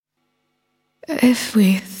If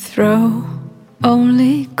we throw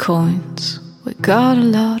only coins, we got a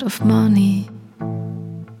lot of money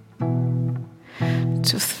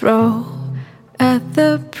to throw at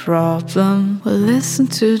the problem. We'll listen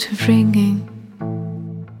to the ringing.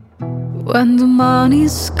 When the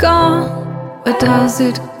money's gone, where does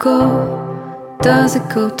it go? Does it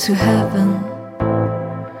go to heaven?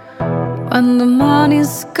 When the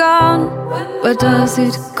money's gone, where does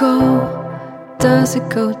it go? Does it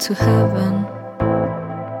go to heaven?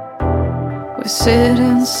 We sit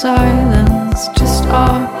in silence, just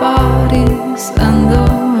our bodies and the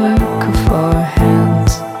work of our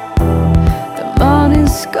hands. The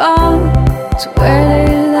money's gone to where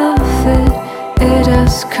they left it. It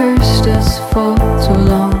has cursed us for too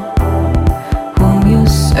long. Whom you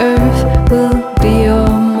serve will be your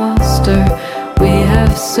master. We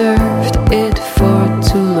have served it for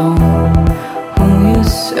too long. Whom you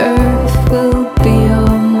serve will be your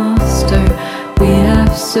master. We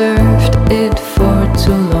have served it for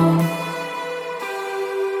too long.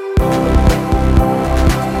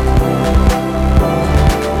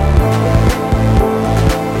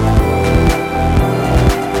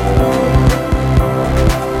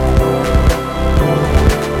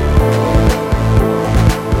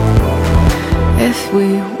 If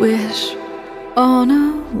we wish on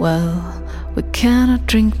a well, we cannot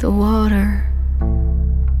drink the water.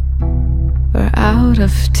 We're out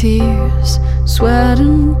of tears, sweat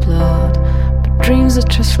and blood, but dreams are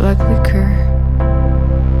just like liquor.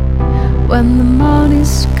 When the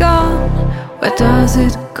money's gone, where does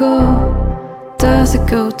it go? Does it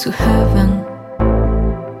go to heaven?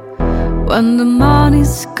 When the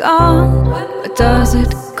money's gone, where does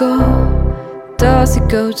it go? Does it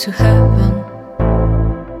go to heaven?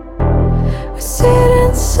 We sit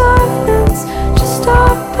in silence, just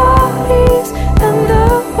our bodies and the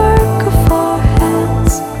work of our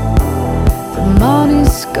hands. The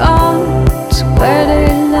money's gone to where they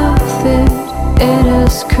left it. It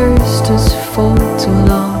has cursed us for too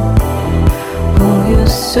long. Whom you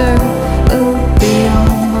serve will be your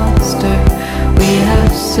master. We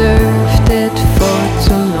have served it for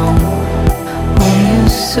too long. Whom you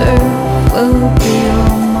serve will be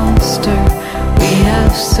your master. We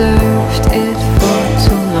have served it for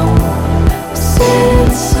too long. We sit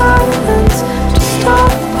in silence, just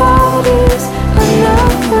our bodies and the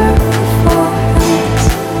work of our hands.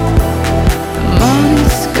 The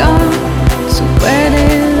money's gone to where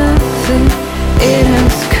they left it. It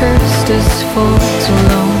has cursed us for too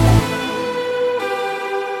long.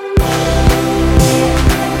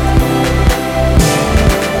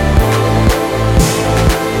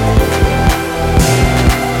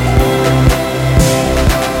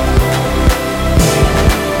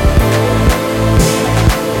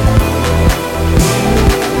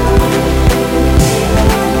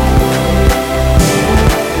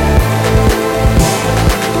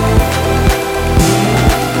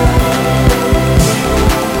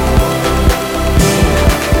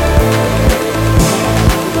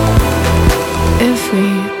 If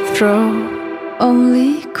we throw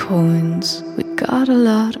only coins, we got a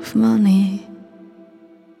lot of money